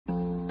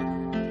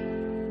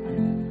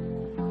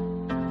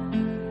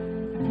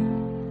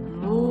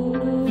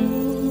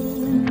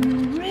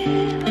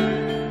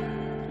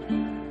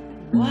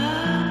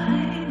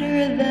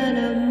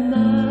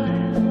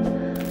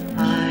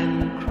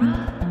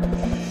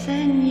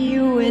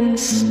in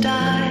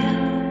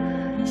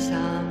style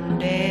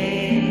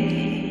someday.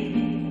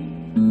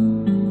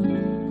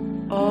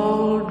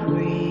 Oh,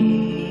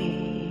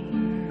 dream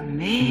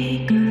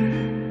maker,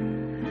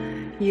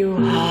 you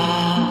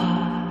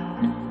heartbreaker,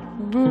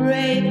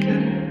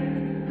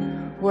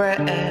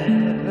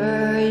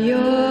 wherever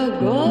you're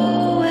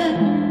going,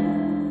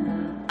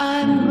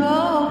 I'm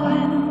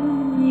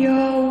going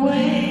your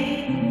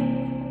way.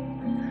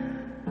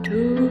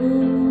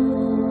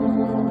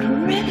 Two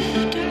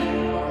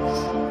drifters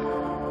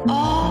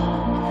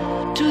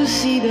off to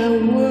see the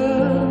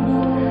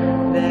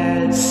world.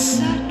 There's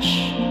such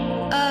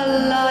a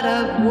lot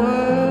of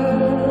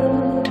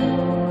world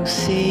to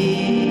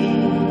see.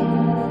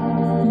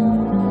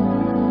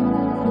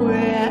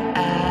 We're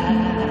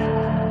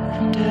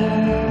after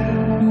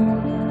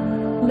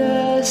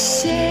the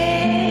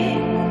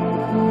same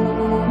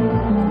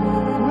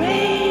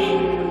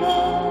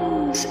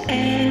rainbows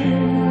and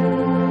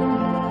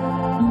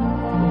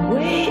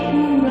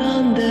waiting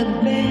round the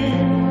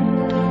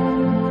bend.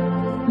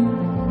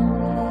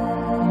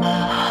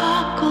 My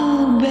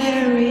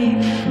huckleberry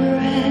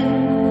friend,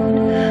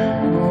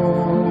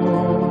 Moon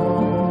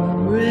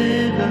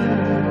River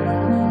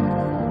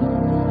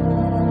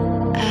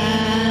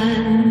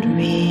and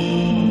me.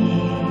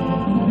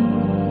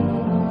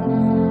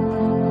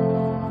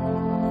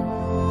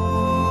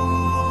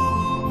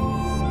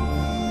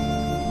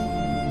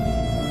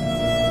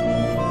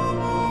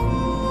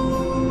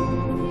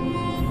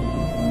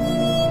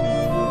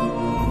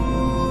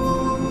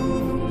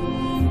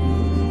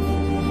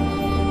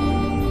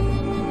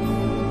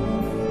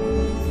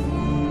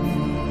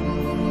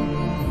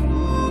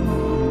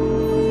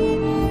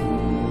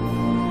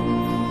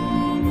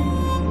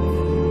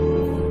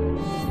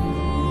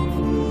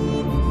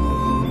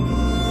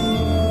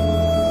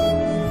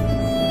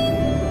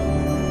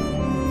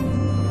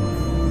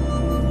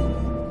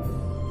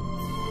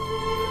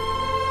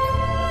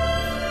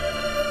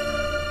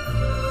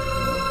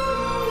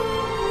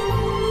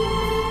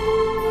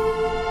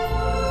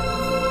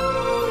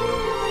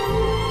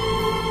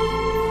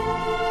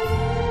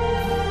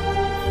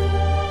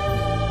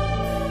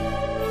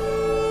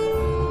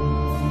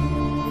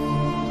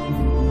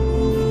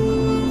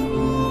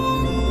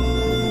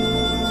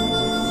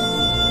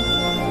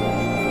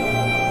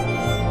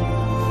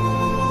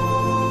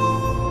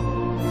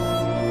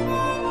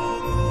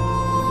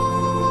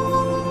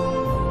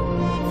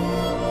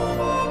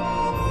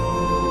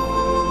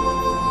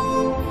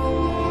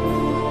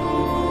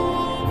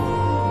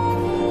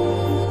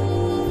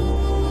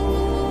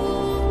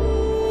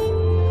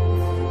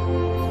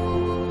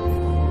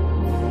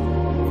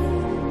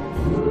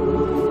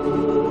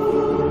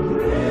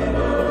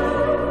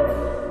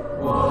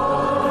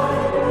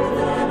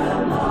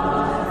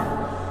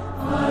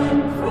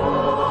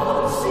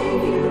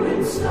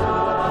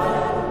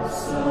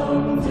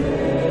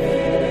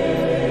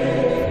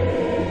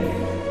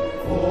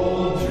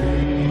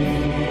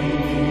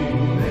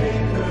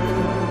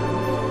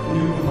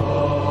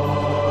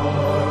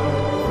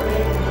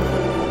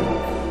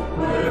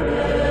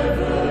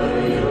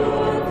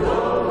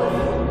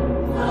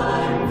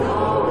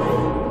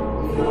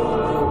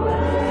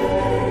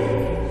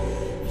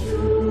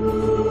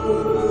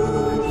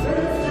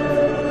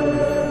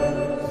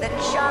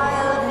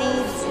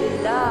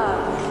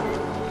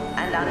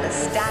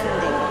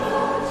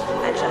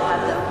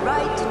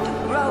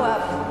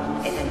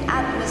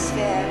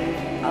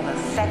 Of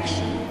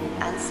affection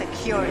and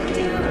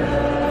security.